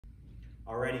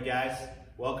Alrighty guys,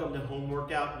 welcome to home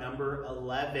workout number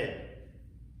 11.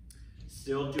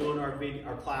 Still doing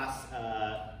our class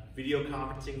video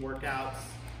conferencing workouts.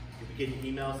 You'll be getting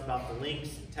emails about the links,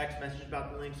 text messages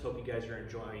about the links. Hope you guys are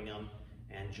enjoying them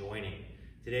and joining.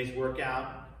 Today's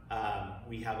workout,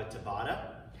 we have a Tabata.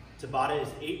 Tabata is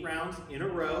 8 rounds in a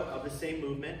row of the same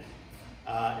movement.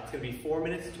 It's going to be 4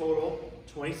 minutes total,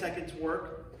 20 seconds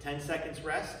work, 10 seconds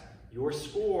rest. Your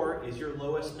score is your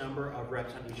lowest number of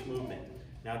reps on each movement.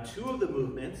 Now, 2 of the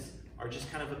movements are just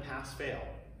kind of a pass-fail.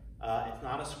 It's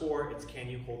not a score, it's can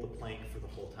you hold the plank for the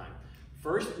whole time.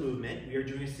 First movement, we are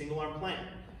doing a single arm plank.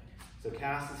 So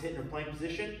Cass is hitting her plank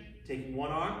position, taking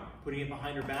one arm, putting it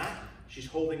behind her back. She's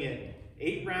holding it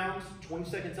 8 rounds, 20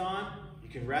 seconds on. You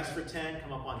can rest for 10,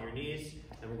 come up on your knees.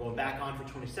 Then we're going back on for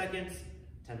 20 seconds,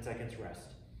 10 seconds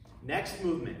rest. Next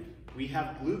movement, we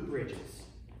have glute bridges.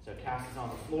 So Cass is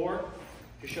on the floor.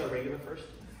 Just show her regular first.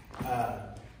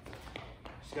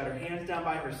 She's got her hands down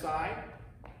by her side.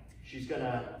 She's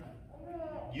gonna,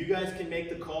 you guys can make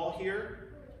the call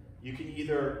here. You can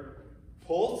either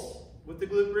pulse with the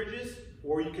glute bridges,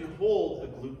 or you can hold a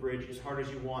glute bridge as hard as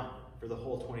you want for the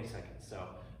whole 20 seconds. So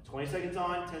 20 seconds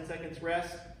on, 10 seconds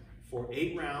rest for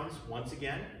 8 rounds once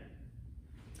again.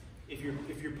 If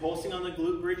you're pulsing on the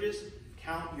glute bridges,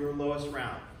 count your lowest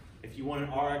round. If you want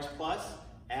an RX plus,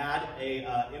 add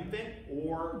a infant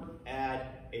or add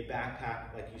a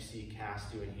backpack like you see Cass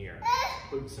doing here.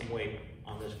 Put some weight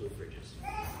on those glute bridges.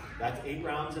 That's 8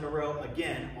 rounds in a row.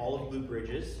 Again, all of glute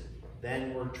bridges.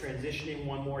 Then we're transitioning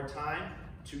one more time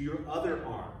to your other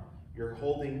arm. You're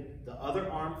holding the other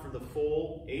arm for the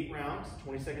full 8 rounds,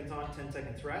 20 seconds on, 10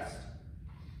 seconds rest.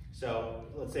 So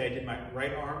let's say I did my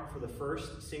right arm for the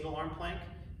first single arm plank,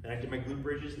 then I did my glute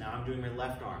bridges, now I'm doing my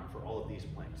left arm for all of these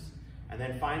planks. And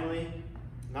then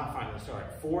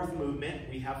fourth movement,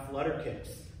 we have flutter kicks.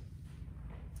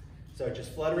 So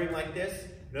just fluttering like this.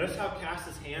 Notice how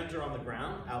Cass's hands are on the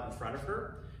ground out in front of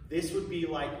her. This would be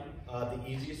like the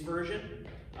easiest version.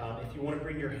 If you want to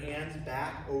bring your hands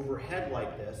back overhead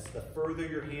like this, the further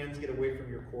your hands get away from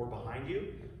your core behind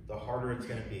you, the harder it's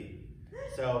going to be.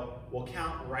 So we'll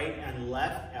count right and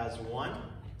left as 1.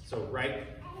 So right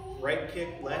kick,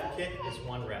 left kick is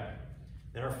 1 rep.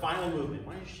 Then our final movement,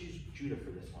 why don't you use Judah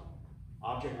for this one?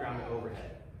 Object ground to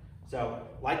overhead. So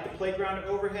like the playground to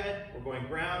overhead, we're going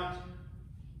ground,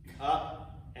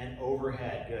 up, and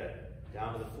overhead. Good.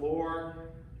 Down to the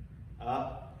floor,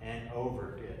 up, and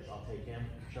over. Good. I'll take him.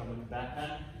 Show him the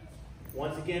backpack.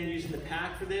 Once again, using the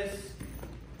pack for this,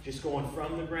 just going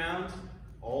from the ground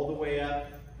all the way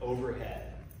up,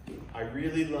 overhead. I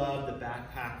really love the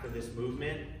backpack for this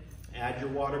movement. Add your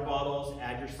water bottles,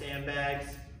 add your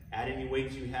sandbags, add any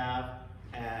weights you have,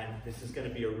 and this is going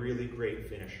to be a really great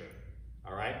finisher.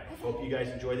 All right? Hope you guys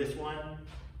enjoy this one.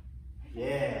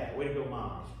 Yeah, way to go,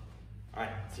 Mom. All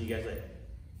right, see you guys later.